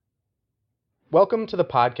Welcome to the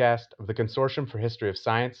podcast of the Consortium for History of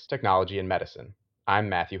Science, Technology, and Medicine. I'm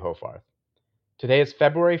Matthew Hofarth. Today is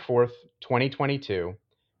February 4th, 2022,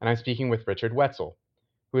 and I'm speaking with Richard Wetzel,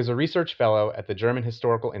 who is a research fellow at the German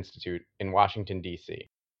Historical Institute in Washington, D.C.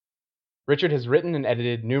 Richard has written and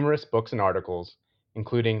edited numerous books and articles,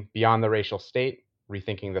 including Beyond the Racial State,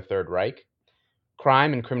 Rethinking the Third Reich,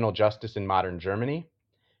 Crime and Criminal Justice in Modern Germany,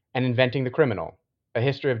 and Inventing the Criminal, A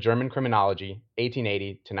History of German Criminology, 1880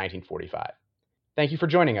 to 1945. Thank you for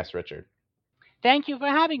joining us, Richard. Thank you for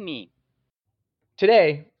having me.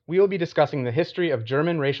 Today, we will be discussing the history of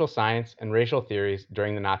German racial science and racial theories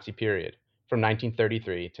during the Nazi period, from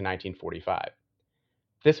 1933 to 1945.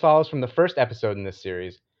 This follows from the first episode in this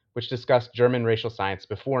series, which discussed German racial science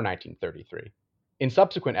before 1933. In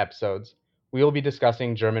subsequent episodes, we will be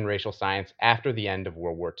discussing German racial science after the end of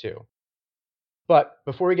World War II. But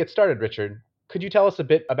before we get started, Richard, could you tell us a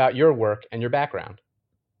bit about your work and your background?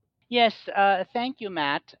 Yes, thank you,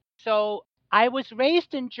 Matt. So I was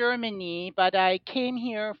raised in Germany, but I came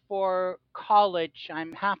here for college.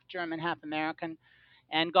 I'm half German, half American,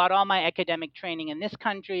 and got all my academic training in this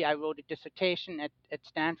country. I wrote a dissertation at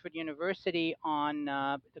Stanford University on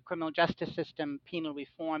the criminal justice system, penal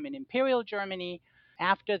reform in Imperial Germany.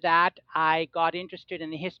 After that, I got interested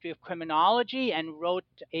in the history of criminology and wrote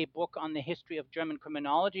a book on the history of German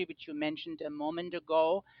criminology, which you mentioned a moment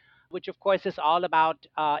ago, which of course is all about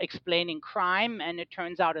explaining crime. And it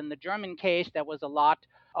turns out in the German case, there was a lot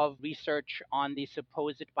of research on the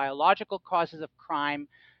supposed biological causes of crime.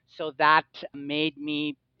 So that made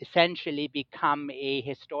me essentially become a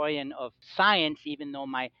historian of science, even though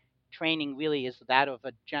my training really is that of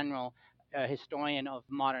a general historian of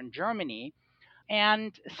modern Germany.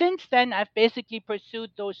 And since then, I've basically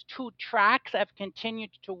pursued those two tracks. I've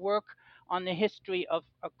continued to work on the history of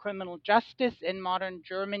criminal justice in modern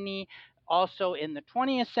Germany, also in the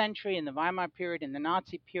 20th century, in the Weimar period, in the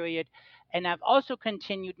Nazi period. And I've also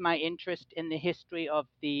continued my interest in the history of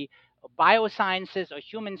the biosciences or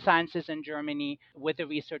human sciences in Germany with a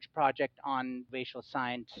research project on racial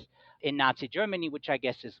science in Nazi Germany, which I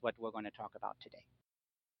guess is what we're going to talk about today.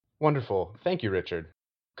 Wonderful. Thank you, Richard.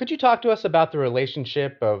 Could you talk to us about the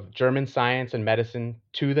relationship of German science and medicine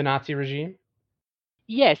to the Nazi regime?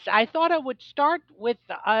 Yes, I thought I would start with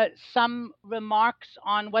some remarks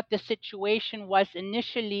on what the situation was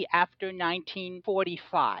initially after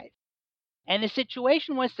 1945. And the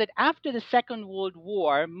situation was that after the Second World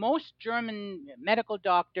War, most German medical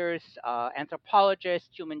doctors, anthropologists,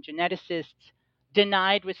 human geneticists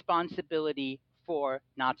denied responsibility for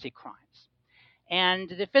Nazi crimes. And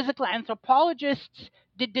the physical anthropologists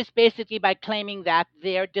did this basically by claiming that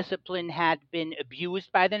their discipline had been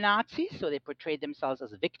abused by the Nazis, so they portrayed themselves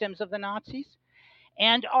as victims of the Nazis,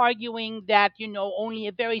 and arguing that, only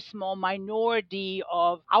a very small minority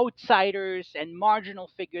of outsiders and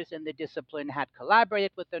marginal figures in the discipline had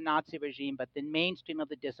collaborated with the Nazi regime, but the mainstream of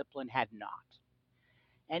the discipline had not.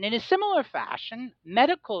 And in a similar fashion,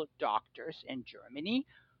 medical doctors in Germany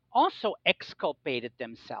also exculpated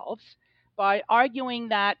themselves by arguing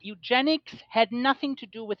that eugenics had nothing to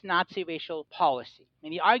do with Nazi racial policy.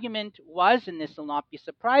 And the argument was, and this will not be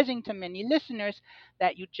surprising to many listeners,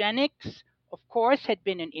 that eugenics, of course, had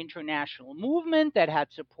been an international movement that had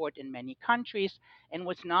support in many countries and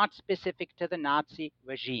was not specific to the Nazi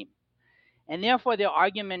regime. And therefore, the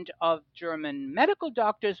argument of German medical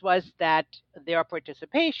doctors was that their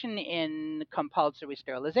participation in compulsory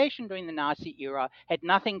sterilization during the Nazi era had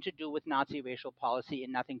nothing to do with Nazi racial policy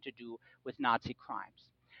and nothing to do with Nazi crimes.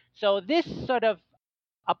 So, this sort of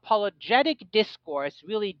apologetic discourse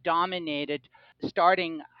really dominated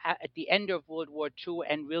starting at the end of World War II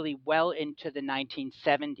and really well into the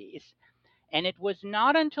 1970s. And it was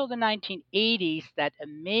not until the 1980s that a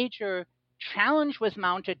major challenge was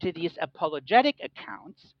mounted to these apologetic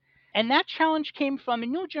accounts. And that challenge came from a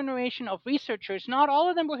new generation of researchers. Not all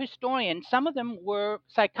of them were historians, some of them were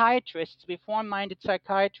psychiatrists, reform minded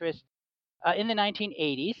psychiatrists in the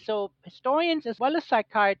 1980s. So, historians as well as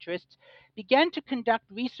psychiatrists began to conduct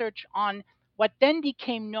research on what then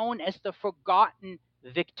became known as the forgotten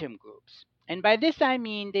victim groups. And by this I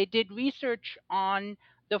mean they did research on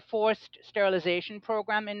the forced sterilization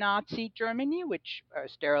program in Nazi Germany, which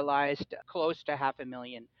sterilized close to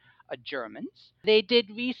 500,000 Germans. They did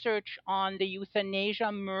research on the euthanasia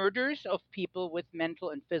murders of people with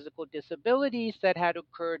mental and physical disabilities that had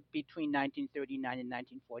occurred between 1939 and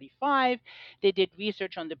 1945. They did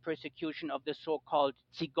research on the persecution of the so called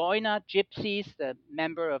Zigeuner gypsies, the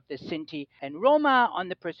member of the Sinti and Roma, on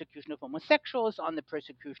the persecution of homosexuals, on the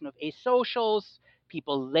persecution of asocials,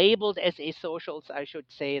 people labeled as asocials, I should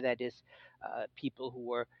say, that is, people who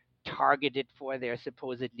were targeted for their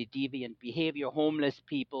supposedly deviant behavior, homeless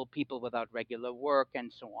people, people without regular work,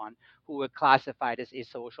 and so on, who were classified as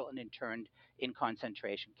asocial and interned in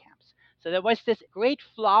concentration camps. So there was this great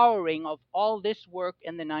flowering of all this work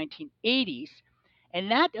in the 1980s,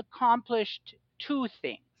 and that accomplished two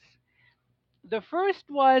things. The first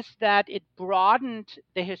was that it broadened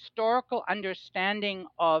the historical understanding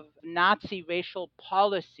of Nazi racial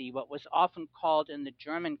policy, what was often called in the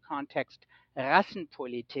German context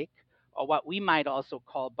Rassenpolitik, or what we might also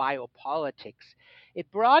call biopolitics.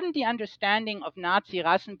 It broadened the understanding of Nazi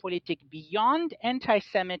Rassenpolitik beyond anti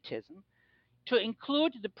Semitism to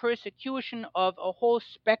include the persecution of a whole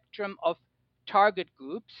spectrum of target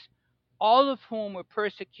groups, all of whom were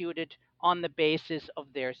persecuted on the basis of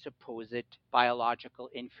their supposed biological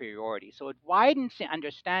inferiority. So it widens the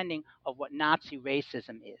understanding of what Nazi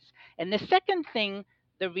racism is. And the second thing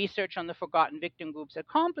the research on the forgotten victim groups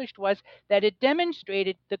accomplished was that it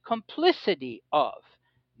demonstrated the complicity of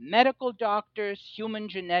medical doctors, human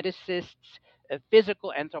geneticists,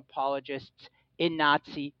 physical anthropologists in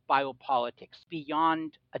Nazi biopolitics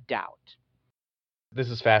beyond a doubt.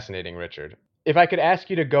 This is fascinating, Richard. If I could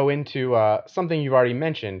ask you to go into something you've already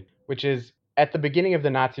mentioned, which is at the beginning of the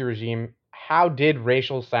Nazi regime, how did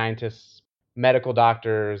racial scientists, medical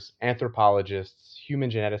doctors, anthropologists, human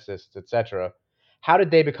geneticists, etc., how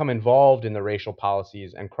did they become involved in the racial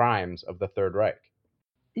policies and crimes of the Third Reich?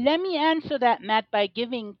 Let me answer that, Matt, by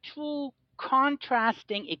giving two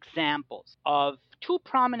contrasting examples of two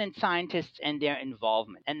prominent scientists and their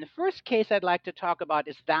involvement. And the first case I'd like to talk about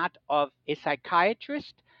is that of a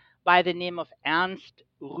psychiatrist by the name of Ernst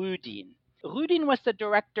Rüdin. Rüdin was the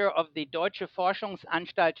director of the Deutsche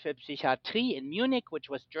Forschungsanstalt für Psychiatrie in Munich, which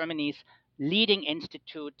was Germany's leading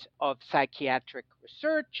institute of psychiatric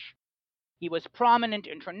research. He was prominent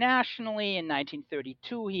internationally. In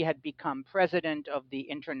 1932, he had become president of the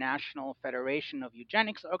International Federation of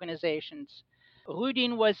Eugenics Organizations.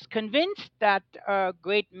 Rudin was convinced that a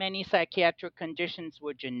great many psychiatric conditions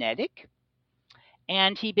were genetic,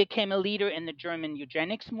 and he became a leader in the German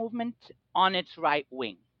eugenics movement on its right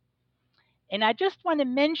wing. And I just want to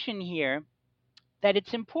mention here that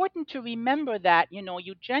it's important to remember that,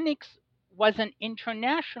 eugenics was an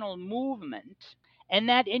international movement, and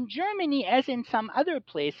that in Germany, as in some other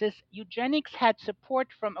places, eugenics had support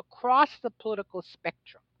from across the political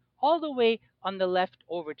spectrum, all the way on the left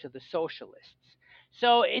over to the socialists.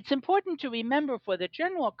 So it's important to remember for the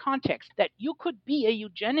general context that you could be a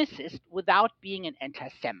eugenicist without being an anti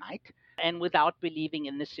Semite and without believing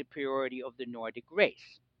in the superiority of the Nordic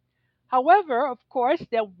race. However, of course,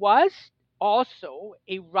 there was also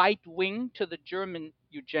a right wing to the German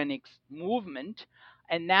eugenics movement,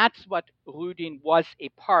 and that's what Rudin was a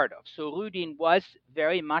part of. So Rudin was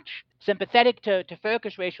very much sympathetic to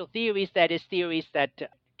Völkisch racial theories, that is, theories that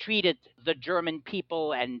treated the German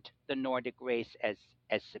people and the Nordic race as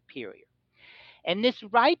superior. And this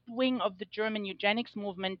right wing of the German eugenics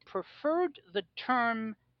movement preferred the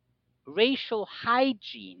term racial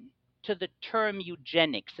hygiene to the term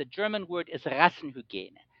eugenics. The German word is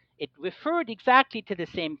Rassenhygiene. It referred exactly to the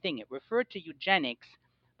same thing. It referred to eugenics,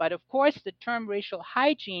 but of course, the term racial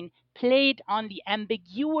hygiene played on the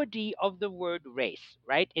ambiguity of the word race,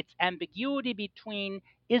 right? Its ambiguity between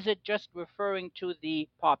is it just referring to the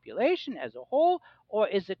population as a whole, or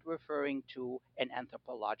is it referring to an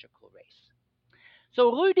anthropological race?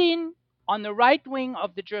 So Rudin, on the right wing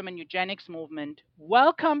of the German eugenics movement,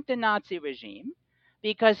 welcomed the Nazi regime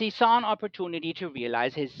because he saw an opportunity to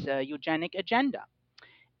realize his eugenic agenda.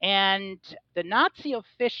 And the Nazi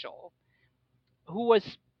official who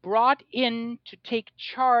was brought in to take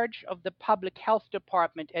charge of the public health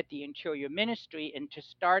department at the Interior Ministry and to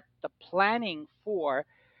start the planning for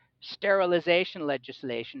sterilization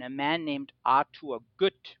legislation, a man named Arthur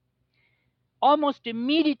Gütt, almost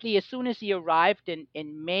immediately, as soon as he arrived in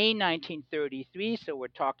May 1933, so we're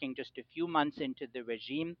talking just a few months into the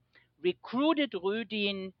regime, recruited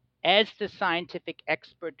Rudin as the scientific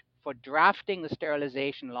expert for drafting the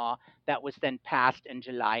sterilization law that was then passed in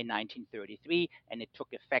July 1933, and it took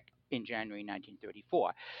effect in January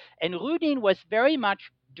 1934. And Rudin was very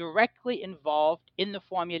much directly involved in the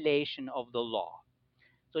formulation of the law.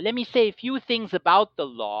 So let me say a few things about the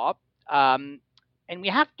law. And we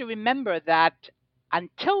have to remember that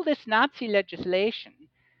until this Nazi legislation,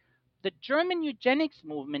 the German eugenics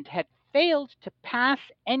movement had failed to pass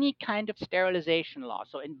any kind of sterilization law.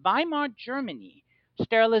 So in Weimar Germany,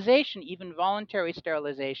 sterilization, even voluntary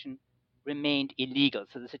sterilization, remained illegal.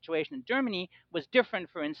 So the situation in Germany was different,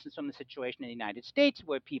 for instance, from the situation in the United States,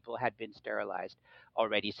 where people had been sterilized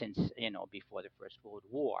already since, before the First World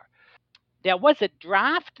War. There was a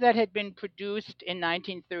draft that had been produced in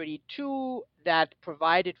 1932 that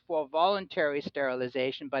provided for voluntary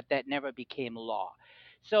sterilization, but that never became law.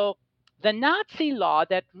 So the Nazi law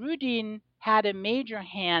that Rudin had a major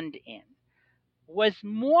hand in was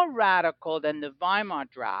more radical than the Weimar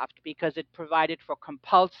draft because it provided for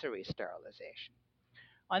compulsory sterilization.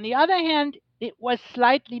 On the other hand, it was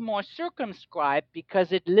slightly more circumscribed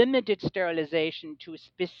because it limited sterilization to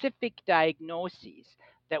specific diagnoses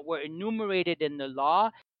that were enumerated in the law,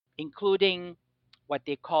 including what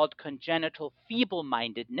they called congenital feeble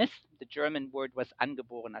mindedness. The German word was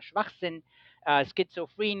angeborener Schwachsinn,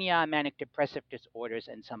 schizophrenia, manic depressive disorders,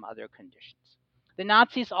 and some other conditions. The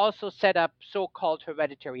Nazis also set up so called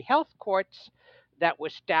hereditary health courts that were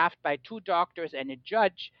staffed by 2 doctors and a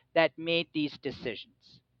judge that made these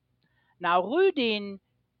decisions. Now, Rudin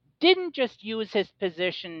didn't just use his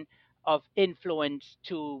position of influence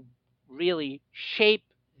to really shape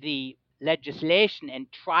the legislation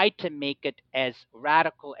and try to make it as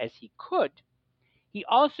radical as he could. He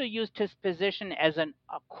also used his position as a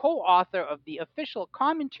co author of the official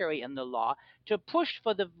commentary in the law to push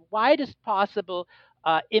for the widest possible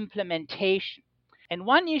implementation. And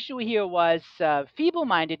one issue here was feeble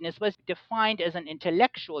mindedness was defined as an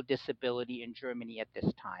intellectual disability in Germany at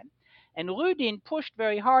this time. And Rudin pushed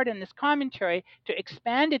very hard in this commentary to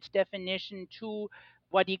expand its definition to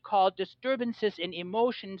what he called disturbances in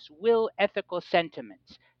emotions, will, ethical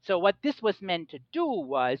sentiments. So, what this was meant to do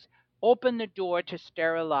was open the door to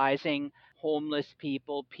sterilizing homeless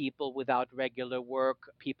people, people without regular work,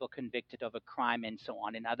 people convicted of a crime, and so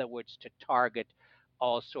on. In other words, to target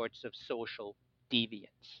all sorts of social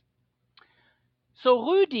deviance. So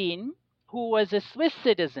Rudin, who was a Swiss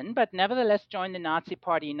citizen but nevertheless joined the Nazi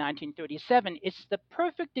Party in 1937, is the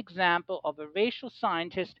perfect example of a racial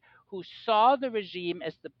scientist who saw the regime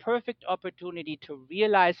as the perfect opportunity to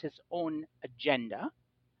realize his own agenda.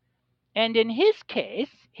 And in his case,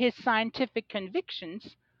 his scientific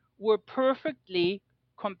convictions were perfectly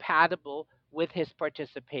compatible with his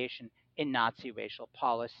participation in Nazi racial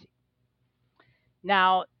policy.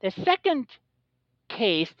 Now, the second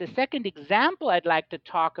case, the second example I'd like to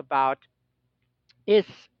talk about is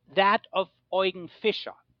that of Eugen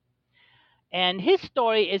Fischer. And his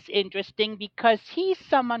story is interesting because he's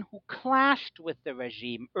someone who clashed with the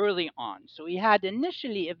regime early on. So he had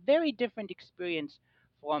initially a very different experience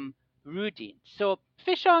from Rudin. So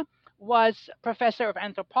Fischer was professor of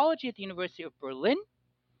anthropology at the University of Berlin,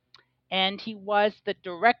 and he was the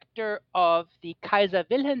director of the Kaiser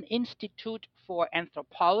Wilhelm Institute for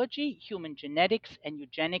Anthropology, Human Genetics, and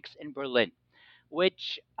Eugenics in Berlin,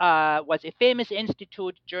 which was a famous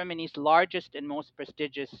institute, Germany's largest and most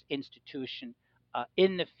prestigious institution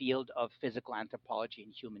in the field of physical anthropology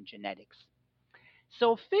and human genetics.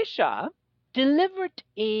 So Fischer delivered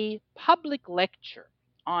a public lecture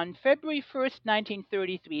on February 1st,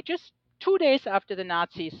 1933, just 2 days after the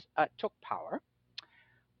Nazis took power,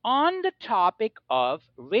 on the topic of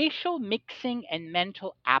racial mixing and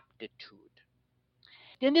mental aptitude.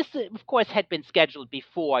 And this, of course, had been scheduled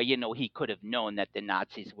before, he could have known that the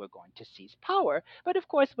Nazis were going to seize power. But of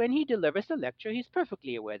course, when he delivers the lecture, he's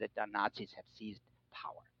perfectly aware that the Nazis have seized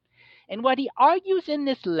power. And what he argues in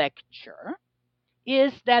this lecture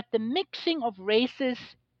is that the mixing of races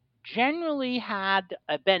generally had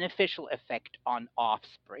a beneficial effect on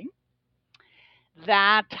offspring,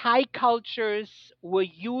 that high cultures were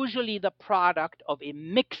usually the product of a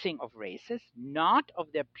mixing of races, not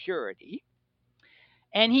of their purity.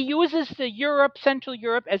 And he uses Central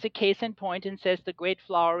Europe, as a case in point and says the great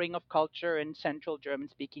flowering of culture in Central German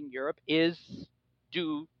speaking Europe is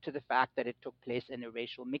due to the fact that it took place in a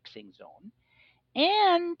racial mixing zone.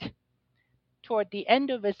 And toward the end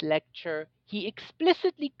of his lecture, he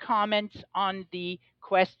explicitly comments on the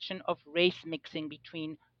question of race mixing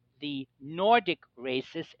between the Nordic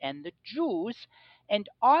races and the Jews, and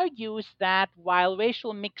argues that while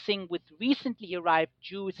racial mixing with recently arrived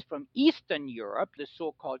Jews from Eastern Europe, the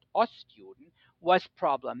so called Ostjuden, was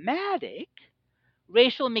problematic,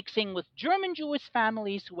 racial mixing with German Jewish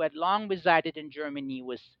families who had long resided in Germany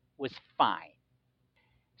was fine.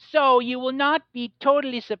 So you will not be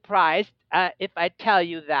totally surprised if I tell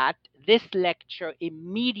you that this lecture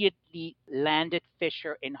immediately landed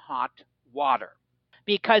Fischer in hot water,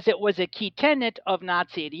 because it was a key tenet of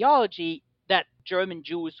Nazi ideology that German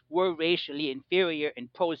Jews were racially inferior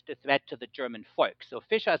and posed a threat to the German folk. So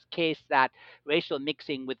Fischer's case that racial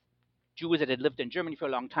mixing with Jews that had lived in Germany for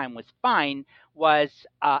a long time was fine was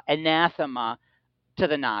anathema to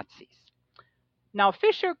the Nazis. Now,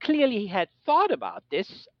 Fischer clearly had thought about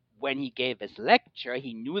this when he gave his lecture,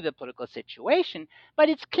 he knew the political situation, but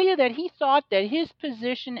it's clear that he thought that his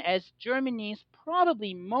position as Germany's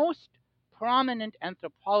probably most prominent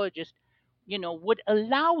anthropologist, would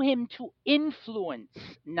allow him to influence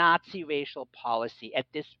Nazi racial policy at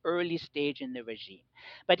this early stage in the regime.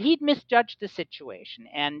 But he'd misjudged the situation,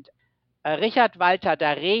 and Richard Walter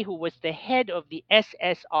Darré, who was the head of the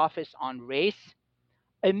SS Office on Race,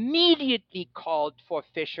 immediately called for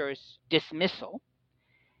Fischer's dismissal.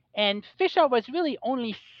 And Fischer was really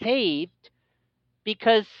only saved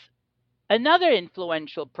because another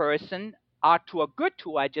influential person, Arthur Gutt,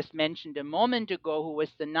 who I just mentioned a moment ago, who was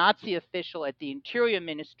the Nazi official at the Interior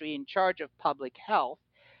Ministry in charge of public health,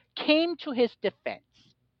 came to his defense.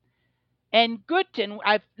 And Gutt, and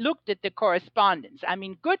I've looked at the correspondence,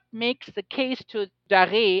 Gutt makes the case to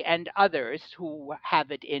Darré and others who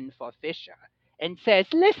have it in for Fischer and says,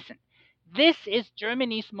 listen, this is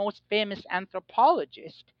Germany's most famous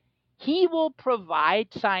anthropologist. He will provide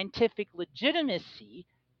scientific legitimacy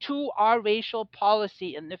to our racial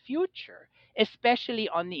policy in the future, especially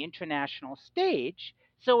on the international stage.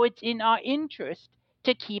 So it's in our interest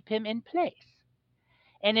to keep him in place.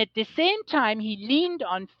 And at the same time, he leaned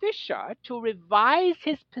on Fischer to revise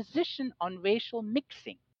his position on racial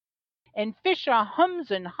mixing. And Fischer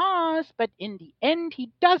hums and haws, but in the end,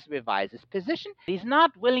 he does revise his position. He's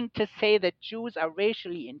not willing to say that Jews are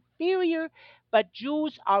racially inferior, but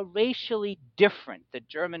Jews are racially different. The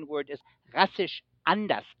German word is rassisch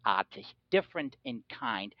andersartig, different in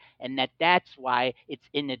kind, and that's why it's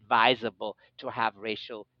inadvisable to have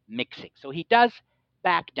racial mixing. So he does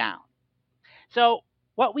back down. So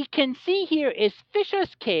what we can see here is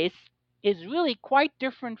Fischer's case is really quite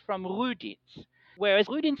different from Rüdin's. Whereas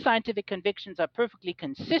Rüdin's scientific convictions are perfectly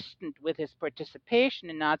consistent with his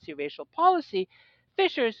participation in Nazi racial policy,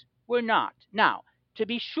 Fischer's were not. Now, to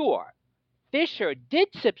be sure, Fischer did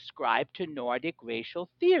subscribe to Nordic racial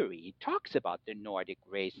theory. He talks about the Nordic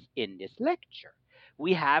race in this lecture.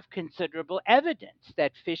 We have considerable evidence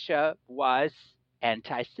that Fischer was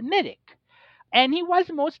anti-Semitic. And he was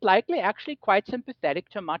most likely actually quite sympathetic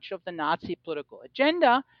to much of the Nazi political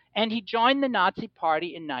agenda, and he joined the Nazi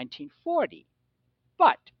Party in 1940.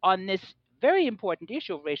 But on this very important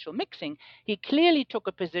issue of racial mixing, he clearly took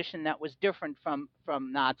a position that was different from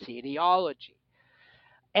Nazi ideology.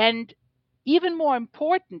 And even more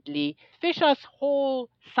importantly, Fischer's whole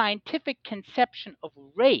scientific conception of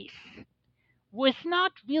race was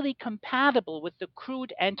not really compatible with the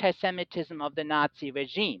crude anti-Semitism of the Nazi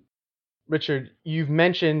regime. Richard, you've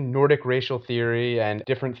mentioned Nordic racial theory and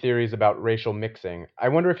different theories about racial mixing. I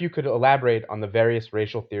wonder if you could elaborate on the various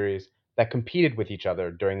racial theories that competed with each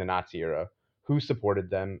other during the Nazi era, who supported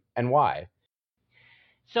them, and why.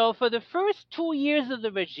 So for the first 2 years of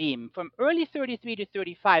the regime, from early 33 to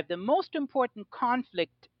 35, the most important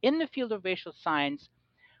conflict in the field of racial science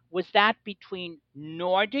was that between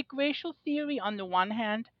Nordic racial theory on the one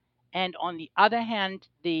hand, and on the other hand,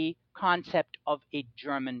 the concept of a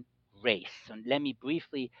German race. And let me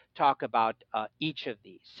briefly talk about each of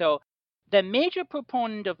these. So the major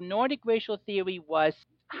proponent of Nordic racial theory was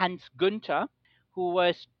Hans Günther, who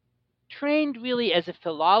was trained really as a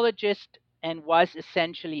philologist and was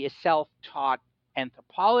essentially a self-taught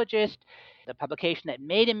anthropologist. The publication that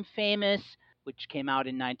made him famous, which came out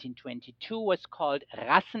in 1922, was called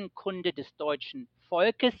Rassenkunde des deutschen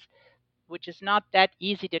Volkes, which is not that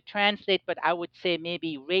easy to translate, but I would say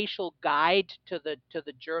maybe racial guide to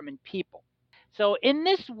the German people. So in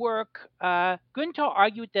this work, Günther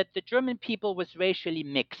argued that the German people was racially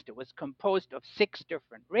mixed. It was composed of 6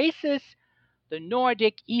 different races: the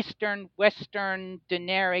Nordic, Eastern, Western,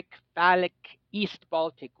 Dinaric, Phallic, East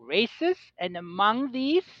Baltic races. And among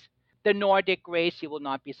these, the Nordic race, you will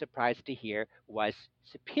not be surprised to hear, was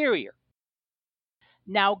superior.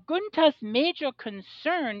 Now, Günther's major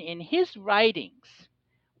concern in his writings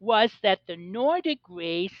was that the Nordic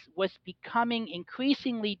race was becoming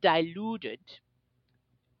increasingly diluted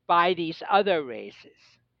by these other races.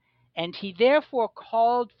 And he therefore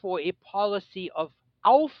called for a policy of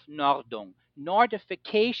Aufnordung,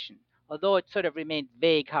 Nordification, although it sort of remained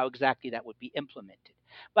vague how exactly that would be implemented.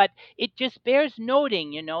 But it just bears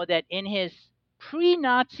noting, that in his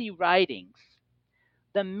pre-Nazi writings,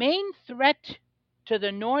 the main threat to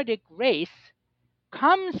the Nordic race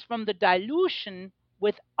comes from the dilution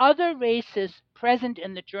with other races present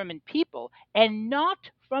in the German people and not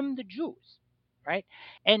from the Jews. Right?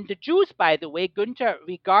 And the Jews, by the way, Günther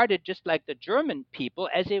regarded just like the German people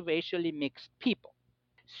as a racially mixed people.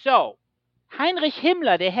 So, Heinrich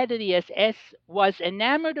Himmler, the head of the SS, was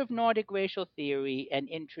enamored of Nordic racial theory and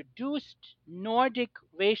introduced Nordic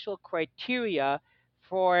racial criteria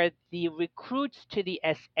for the recruits to the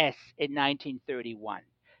SS in 1931.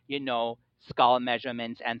 Skull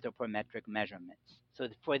measurements, anthropometric measurements. So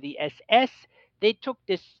for the SS, they took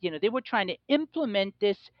this, they were trying to implement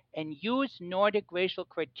this and use Nordic racial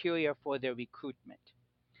criteria for their recruitment.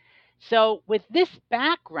 So, with this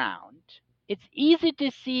background, it's easy to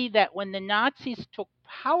see that when the Nazis took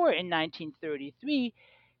power in 1933,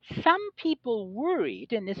 some people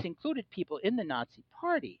worried, and this included people in the Nazi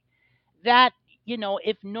Party, that,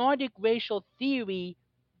 if Nordic racial theory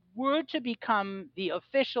were to become the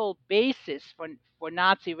official basis for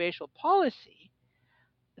Nazi racial policy,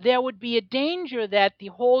 there would be a danger that the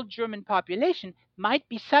whole German population might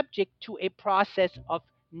be subject to a process of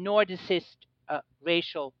Nordicist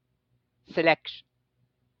racial selection.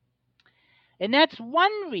 And that's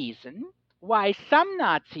one reason why some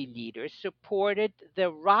Nazi leaders supported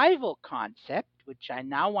the rival concept, which I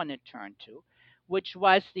now want to turn to, which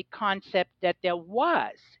was the concept that there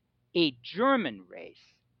was a German race.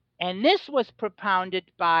 And this was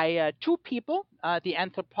propounded by two people, the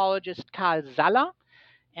anthropologist Karl Zaller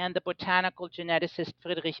and the botanical geneticist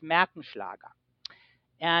Friedrich Merkenschlager.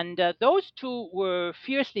 And those two were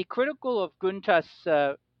fiercely critical of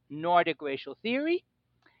Günther's Nordic racial theory,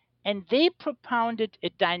 and they propounded a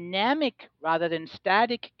dynamic rather than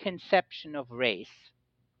static conception of race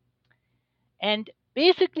and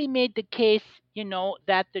basically made the case,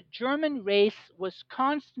 that the German race was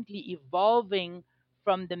constantly evolving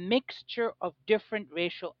from the mixture of different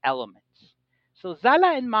racial elements. So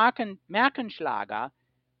Zaller and Merkenschlager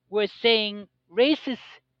were saying races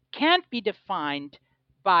can't be defined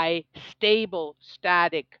by stable,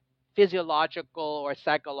 static, physiological or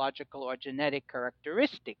psychological or genetic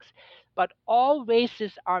characteristics, but all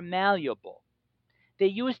races are malleable. They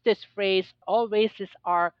use this phrase, all races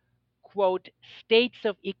are, quote, states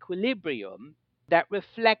of equilibrium that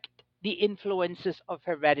reflect the influences of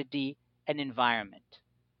heredity and environment.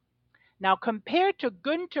 Now, compared to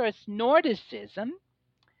Günther's Nordicism,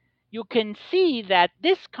 you can see that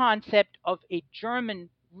this concept of a German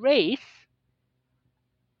race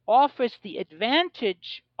offers the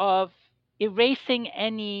advantage of erasing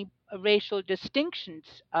any racial distinctions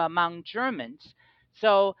among Germans.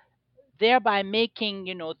 So thereby making,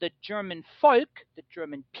 the German folk, the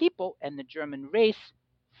German people, and the German race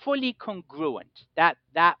fully congruent. That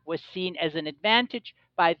was seen as an advantage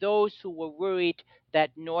by those who were worried that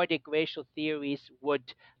Nordic racial theories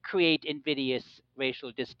would create invidious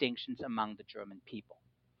racial distinctions among the German people.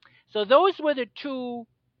 So those were the two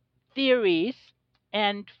theories.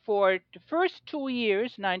 And for the first 2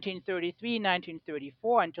 years, 1933,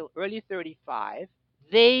 1934, until early 35,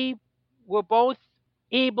 they were both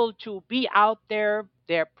able to be out there.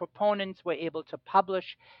 Their proponents were able to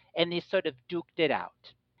publish, and they sort of duked it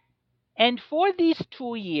out. And for these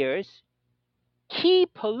 2 years, key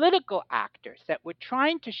political actors that were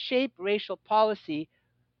trying to shape racial policy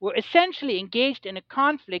were essentially engaged in a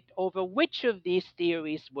conflict over which of these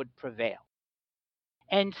theories would prevail.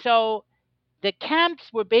 And so the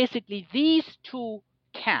camps were basically these two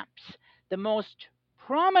camps. The most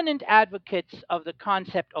prominent advocates of the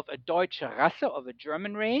concept of a Deutsche Rasse, of a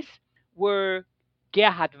German race, were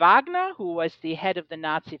Gerhard Wagner, who was the head of the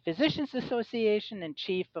Nazi Physicians Association and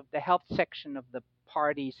chief of the health section of the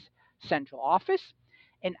party's central office,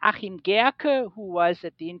 and Achim Gerke, who was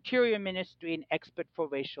at the Interior Ministry and expert for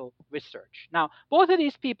racial research. Now, both of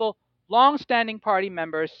these people, long-standing party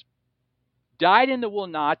members, dyed-in-the-wool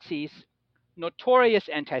Nazis, notorious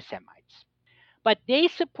anti-Semites. But they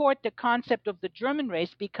support the concept of the German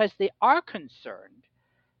race because they are concerned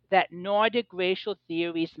that Nordic racial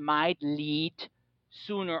theories might lead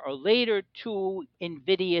sooner or later to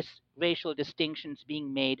invidious racial distinctions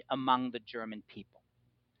being made among the German people.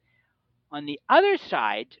 On the other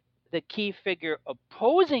side, the key figure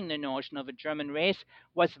opposing the notion of a German race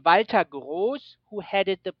was Walter Groß, who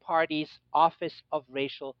headed the party's Office of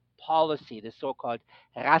Racial Policy, the so-called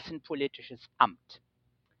Rassenpolitisches Amt.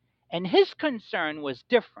 And his concern was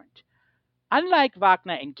different. Unlike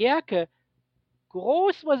Wagner and Gerke,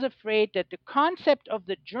 Groß was afraid that the concept of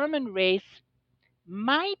the German race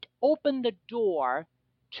might open the door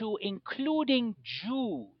to including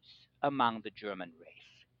Jews among the German race,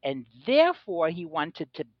 and therefore he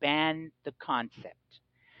wanted to ban the concept.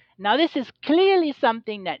 Now, this is clearly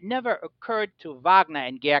something that never occurred to Wagner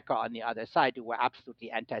and Gerke on the other side, who were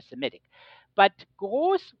absolutely anti-Semitic. But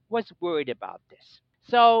Groß was worried about this.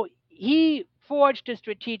 So he forged a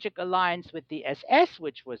strategic alliance with the SS,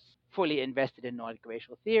 which was fully invested in Nordic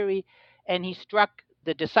racial theory, and he struck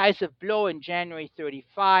the decisive blow in January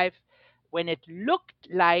 1935 when it looked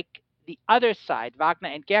like the other side, Wagner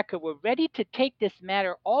and Gerke, were ready to take this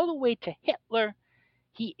matter all the way to Hitler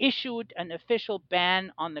He issued an official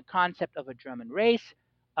ban on the concept of a German race,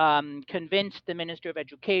 convinced the Minister of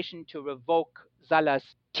Education to revoke Zala's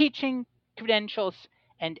teaching credentials,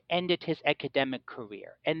 and ended his academic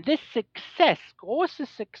career. And this success, große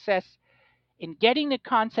success, in getting the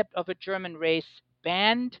concept of a German race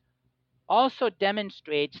banned also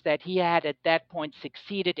demonstrates that he had at that point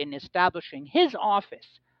succeeded in establishing his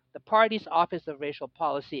office, the party's Office of Racial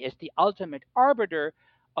Policy, as the ultimate arbiter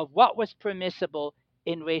of what was permissible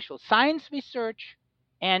in racial science research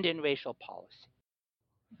and in racial policy.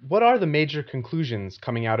 What are the major conclusions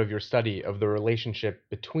coming out of your study of the relationship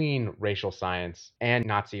between racial science and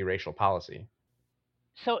Nazi racial policy?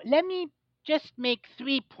 So let me just make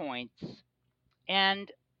 3 points. And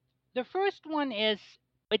the first one is,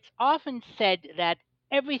 it's often said that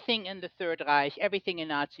everything in the Third Reich, everything in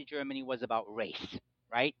Nazi Germany was about race,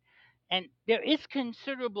 right? And there is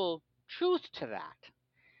considerable truth to that.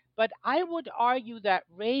 But I would argue that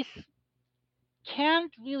race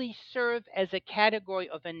can't really serve as a category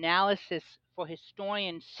of analysis for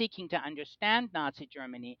historians seeking to understand Nazi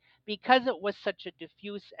Germany because it was such a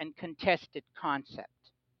diffuse and contested concept.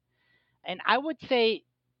 And I would say,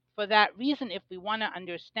 for that reason, if we want to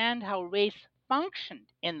understand how race functioned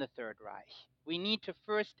in the Third Reich, we need to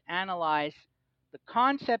first analyze the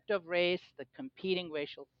concept of race, the competing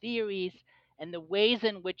racial theories, and the ways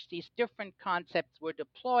in which these different concepts were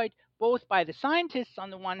deployed, both by the scientists on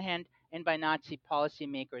the one hand and by Nazi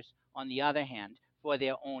policymakers on the other hand, for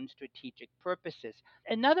their own strategic purposes.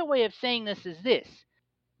 Another way of saying this is this,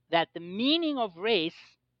 that the meaning of race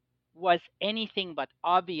was anything but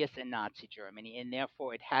obvious in Nazi Germany, and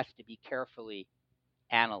therefore it has to be carefully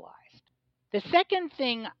analyzed. The second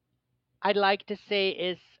thing I'd like to say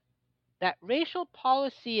is that racial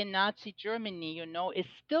policy in Nazi Germany, is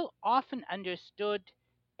still often understood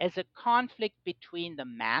as a conflict between the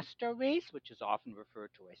master race, which is often referred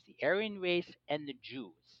to as the Aryan race, and the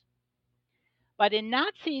Jews. But in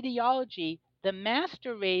Nazi ideology, the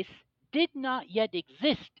master race did not yet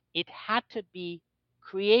exist. It had to be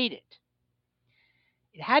created.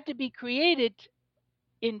 It had to be created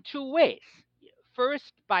in two ways.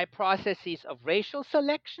 First, by processes of racial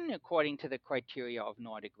selection according to the criteria of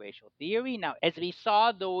Nordic racial theory. Now, as we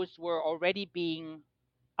saw, those were already being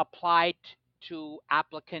applied to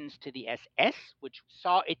applicants to the SS, which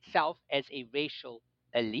saw itself as a racial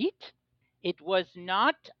elite. It was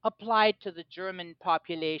not applied to the German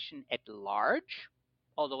population at large,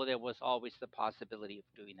 although there was always the possibility of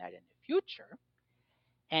doing that in the future.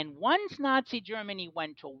 And once Nazi Germany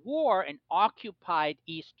went to war and occupied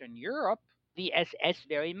Eastern Europe, the SS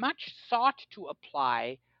very much sought to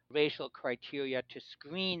apply racial criteria to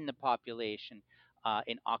screen the population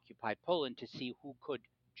in occupied Poland to see who could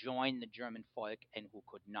join the German folk and who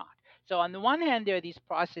could not. So, on the one hand, there are these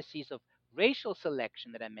processes of racial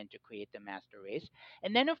selection that are meant to create the master race.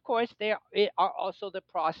 And then, of course, there are also the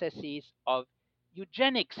processes of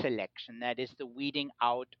eugenic selection, that is, the weeding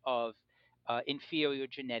out of inferior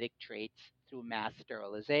genetic traits through mass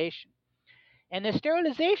sterilization. And the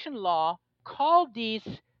sterilization law called these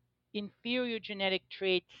inferior genetic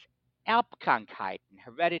traits Erbkrankheiten,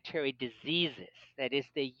 hereditary diseases. That is,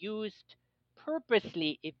 they used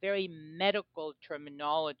purposely a very medical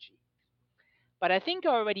terminology. But I think I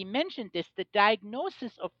already mentioned this, the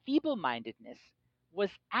diagnosis of feeble mindedness was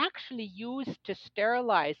actually used to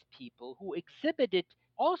sterilize people who exhibited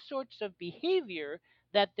all sorts of behavior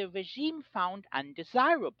that the regime found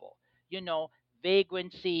undesirable.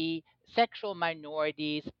 Vagrancy, sexual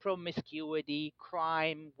minorities, promiscuity,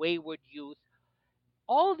 crime, wayward youth.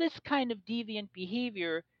 All this kind of deviant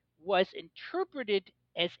behavior was interpreted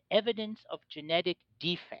as evidence of genetic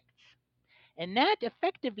defects. And that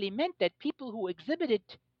effectively meant that people who exhibited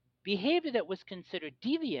behavior that was considered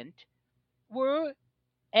deviant were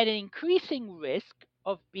at an increasing risk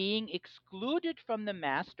of being excluded from the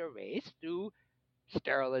master race through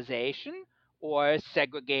sterilization or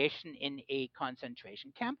segregation in a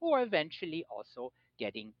concentration camp, or eventually also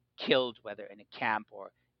getting killed, whether in a camp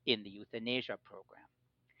or in the euthanasia program.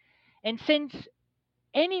 And since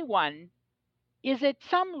anyone is at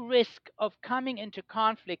some risk of coming into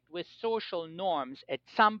conflict with social norms at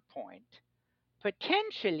some point,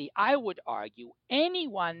 potentially, I would argue,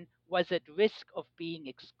 anyone was at risk of being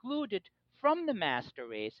excluded from the master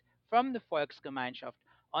race, from the Volksgemeinschaft,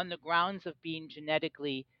 on the grounds of being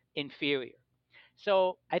genetically inferior.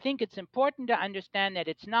 So I think it's important to understand that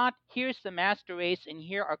it's not here's the master race and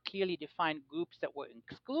here are clearly defined groups that we're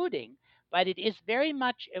excluding, but it is very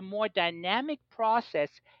much a more dynamic process,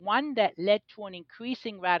 one that led to an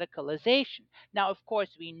increasing radicalization. Now, of course,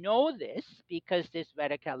 we know this because this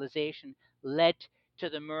radicalization led to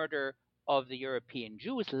the murder of the European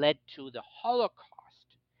Jews led to the Holocaust.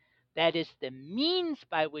 That is, the means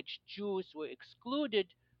by which Jews were excluded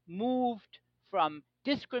moved from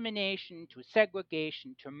discrimination to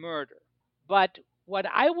segregation to murder. But what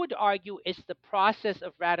I would argue is the process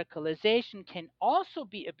of radicalization can also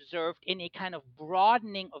be observed in a kind of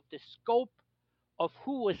broadening of the scope of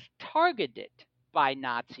who was targeted by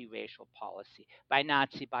Nazi racial policy, by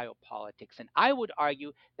Nazi biopolitics. And I would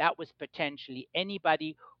argue that was potentially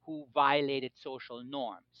anybody who violated social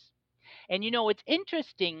norms. And it's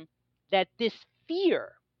interesting that this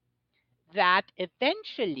fear that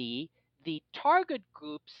eventually the target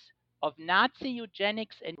groups of Nazi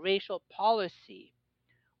eugenics and racial policy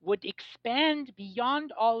would expand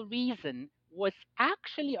beyond all reason was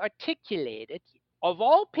actually articulated, of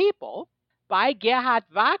all people, by Gerhard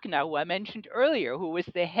Wagner, who I mentioned earlier, who was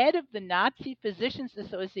the head of the Nazi Physicians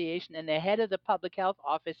Association and the head of the public health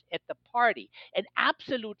office at the party, and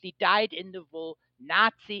absolutely dyed in the wool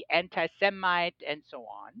Nazi, anti Semite, and so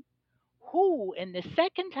on, who, in the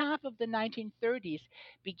second half of the 1930s,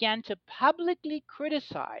 began to publicly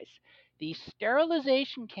criticize the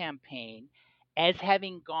sterilization campaign as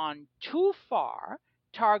having gone too far,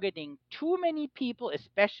 targeting too many people,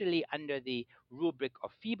 especially under the rubric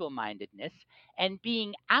of feeble mindedness, and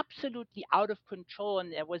being absolutely out of control.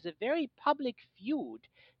 And there was a very public feud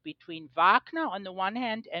between Wagner on the one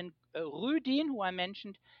hand and Rudin, who I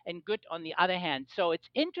mentioned, and Goethe on the other hand. So it's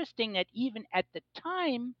interesting that even at the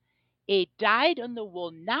time, a dyed on the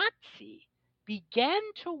wool Nazi began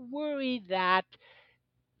to worry that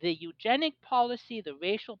the eugenic policy, the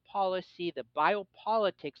racial policy, the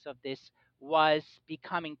biopolitics of this was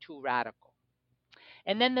becoming too radical.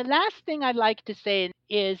 And then the last thing I'd like to say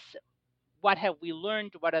is, what have we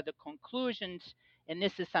learned? What are the conclusions? And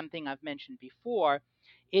this is something I've mentioned before,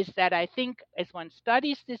 is that I think as one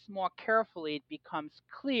studies this more carefully, it becomes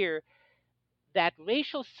clear that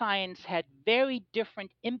racial science had very different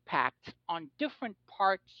impacts on different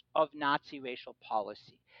parts of Nazi racial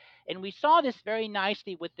policy. And we saw this very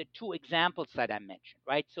nicely with the two examples that I mentioned,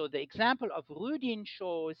 right? So the example of Rudin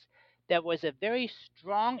shows there was a very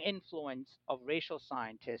strong influence of racial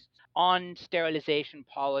scientists on sterilization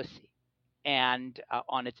policy and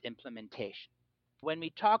on its implementation. When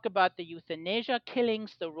we talk about the euthanasia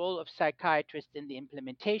killings, the role of psychiatrists in the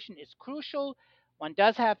implementation is crucial. One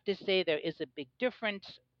does have to say there is a big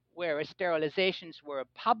difference. Whereas sterilizations were a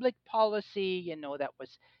public policy, that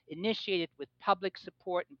was initiated with public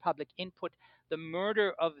support and public input. The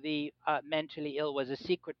murder of the mentally ill was a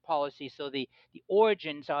secret policy, so the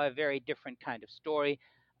origins are a very different kind of story.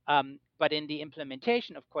 But in the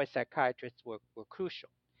implementation, of course, psychiatrists were crucial.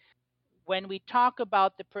 When we talk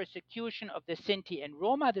about the persecution of the Sinti and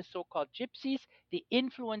Roma, the so called gypsies, the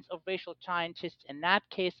influence of racial scientists in that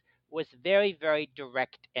case was very, very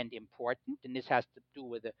direct and important. And this has to do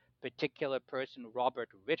with a particular person, Robert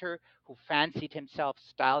Ritter, who fancied himself,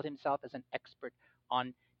 styled himself as an expert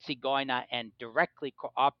on Zigeuner and directly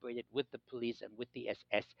cooperated with the police and with the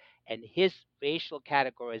SS. And his racial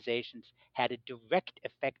categorizations had a direct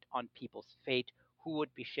effect on people's fate, who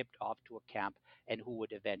would be shipped off to a camp and who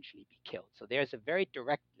would eventually be killed. So there's a very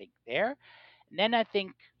direct link there. And then I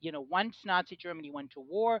think, once Nazi Germany went to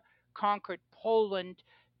war, conquered Poland,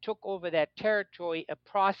 took over that territory, a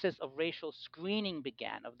process of racial screening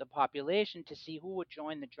began of the population to see who would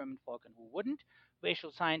join the German folk and who wouldn't.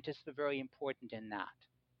 Racial scientists were very important in that.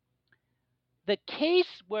 The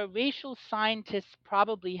case where racial scientists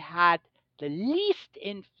probably had the least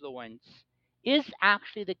influence is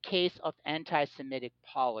actually the case of anti Semitic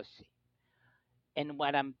policy. And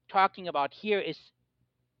what I'm talking about here is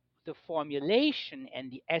the formulation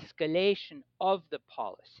and the escalation of the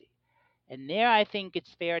policy. And there, I think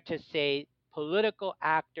it's fair to say political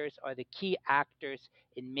actors are the key actors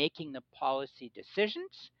in making the policy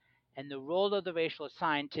decisions. And the role of the racial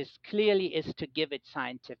scientist clearly is to give it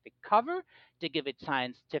scientific cover, to give it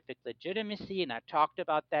scientific legitimacy. And I talked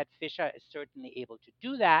about that. Fisher is certainly able to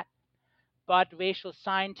do that. But racial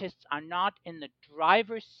scientists are not in the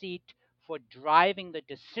driver's seat for driving the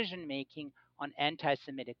decision making on anti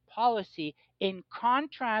Semitic policy, in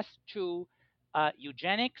contrast to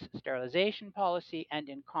eugenics, sterilization policy, and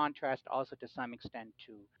in contrast also to some extent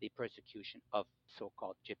to the persecution of so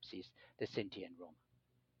called gypsies, the Sinti and Roma.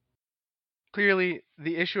 Clearly,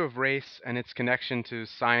 the issue of race and its connection to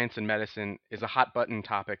science and medicine is a hot button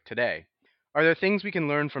topic today. Are there things we can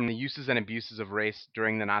learn from the uses and abuses of race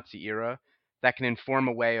during the Nazi era that can inform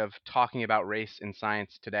a way of talking about race in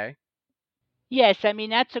science today? Yes, I mean,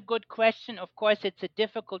 that's a good question. Of course, it's a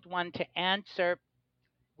difficult one to answer.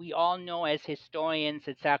 We all know as historians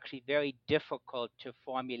it's actually very difficult to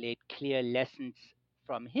formulate clear lessons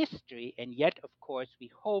from history, and yet, of course,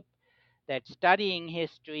 we hope that studying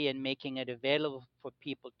history and making it available for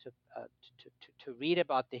people to read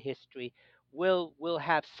about the history will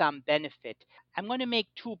have some benefit. I'm going to make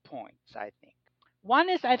 2 points, I think. One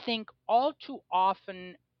is, I think, all too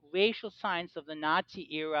often racial science of the Nazi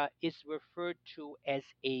era is referred to as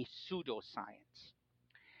a pseudoscience.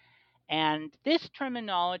 And this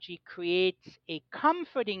terminology creates a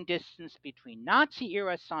comforting distance between Nazi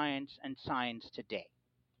era science and science today,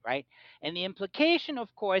 right? And the implication,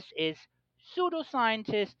 of course, is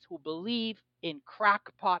pseudoscientists who believe in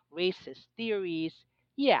crackpot racist theories,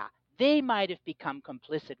 yeah, they might have become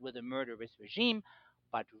complicit with a murderous regime,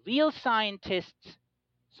 but real scientists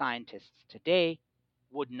today,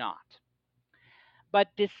 would not. But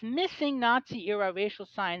dismissing Nazi era racial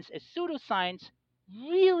science as pseudoscience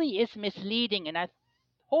really is misleading, and I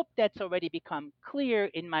hope that's already become clear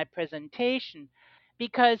in my presentation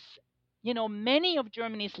because many of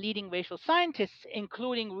Germany's leading racial scientists,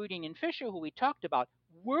 including Rudin and Fischer, who we talked about,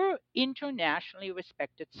 were internationally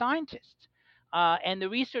respected scientists. And the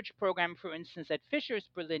research program, for instance, at Fischer's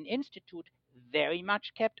Berlin Institute very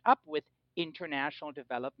much kept up with international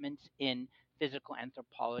developments in physical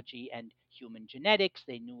anthropology and human genetics.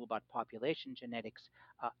 They knew about population genetics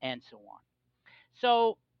and so on.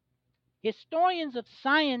 So, historians of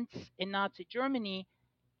science in Nazi Germany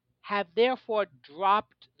have therefore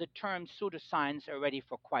dropped the term pseudoscience already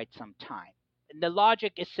for quite some time. And the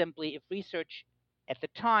logic is simply if research at the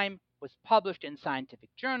time was published in scientific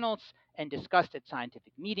journals and discussed at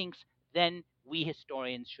scientific meetings, then we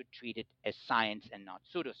historians should treat it as science and not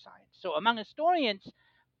pseudoscience. So, among historians,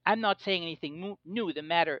 I'm not saying anything new. The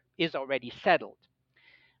matter is already settled.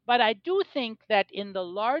 But I do think that in the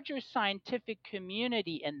larger scientific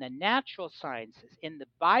community, in the natural sciences, in the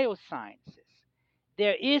biosciences,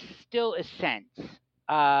 there is still a sense,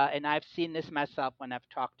 and I've seen this myself when I've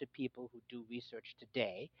talked to people who do research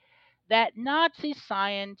today, that Nazi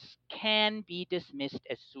science can be dismissed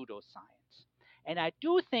as pseudoscience. And I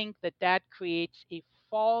do think that that creates a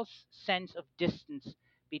false sense of distance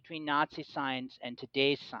between Nazi science and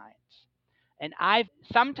today's science. And I've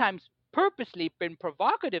sometimes purposely been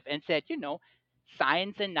provocative and said,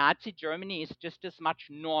 science in Nazi Germany is just as much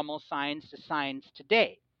normal science as science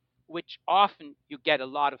today, which often you get a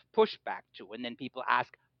lot of pushback to. And then people ask,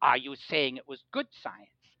 are you saying it was good science?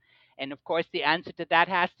 And of course, the answer to that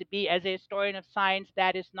has to be, as a historian of science,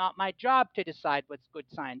 that is not my job to decide what's good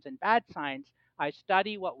science and bad science. I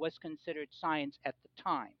study what was considered science at the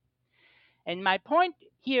time. And my point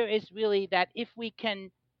here is really that if we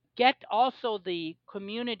can get also the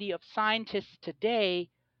community of scientists today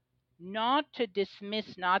not to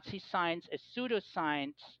dismiss Nazi science as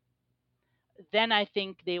pseudoscience, then I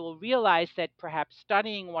think they will realize that perhaps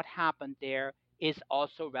studying what happened there is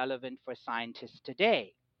also relevant for scientists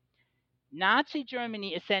today. Nazi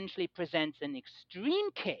Germany essentially presents an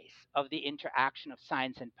extreme case of the interaction of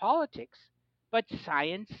science and politics, but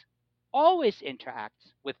science always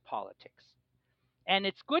interacts with politics. And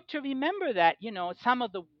it's good to remember that, some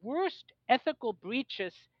of the worst ethical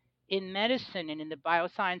breaches in medicine and in the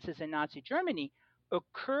biosciences in Nazi Germany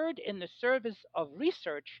occurred in the service of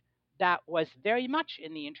research that was very much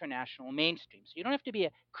in the international mainstream. So you don't have to be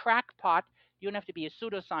a crackpot, you don't have to be a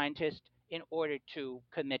pseudoscientist in order to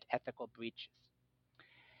commit ethical breaches.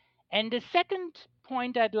 And the second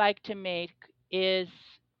point I'd like to make is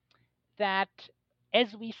that,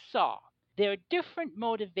 as we saw, there are different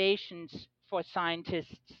motivations for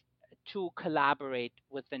scientists to collaborate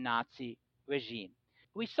with the Nazi regime.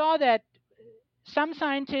 We saw that some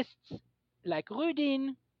scientists, like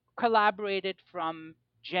Rudin, collaborated from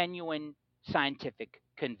genuine scientific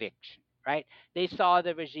conviction, right? They saw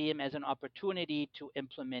the regime as an opportunity to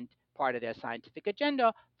implement part of their scientific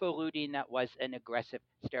agenda. For Rudin, that was an aggressive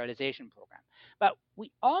sterilization program. But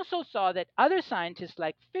we also saw that other scientists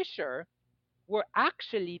like Fischer were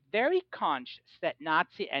actually very conscious that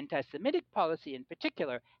Nazi anti Semitic policy in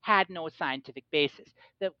particular had no scientific basis.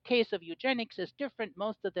 The case of eugenics is different.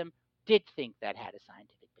 Most of them did think that had a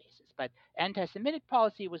scientific basis, but anti Semitic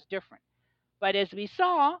policy was different. But as we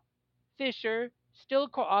saw, Fischer still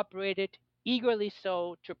cooperated, eagerly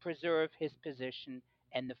so, to preserve his position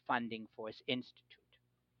and the funding for his institute.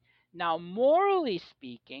 Now, morally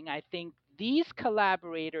speaking, I think these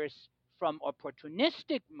collaborators from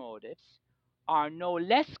opportunistic motives are no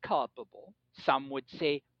less culpable, some would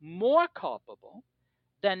say more culpable,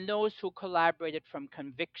 than those who collaborated from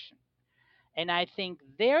conviction. And I think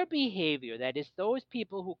their behavior, that is, those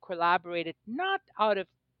people who collaborated not out of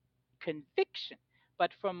conviction,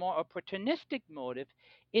 but from more opportunistic motive,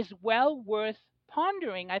 is well worth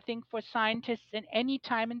pondering, I think, for scientists in any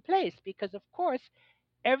time and place. Because, of course,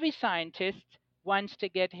 Every scientist wants to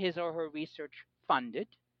get his or her research funded,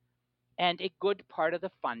 and a good part of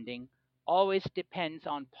the funding always depends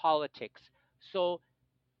on politics. So,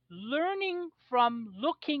 learning from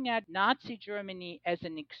looking at Nazi Germany as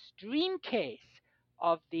an extreme case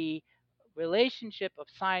of the relationship of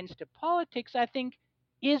science to politics, I think,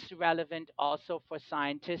 is relevant also for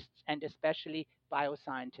scientists and especially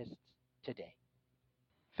bioscientists today.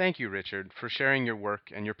 Thank you, Richard, for sharing your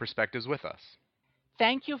work and your perspectives with us.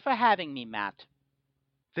 Thank you for having me, Matt.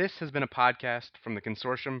 This has been a podcast from the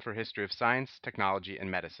Consortium for History of Science, Technology, and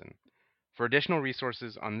Medicine. For additional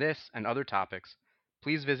resources on this and other topics,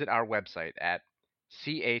 please visit our website at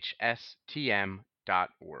chstm.org.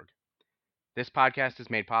 This podcast is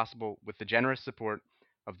made possible with the generous support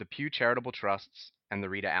of the Pew Charitable Trusts and the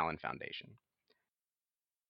Rita Allen Foundation.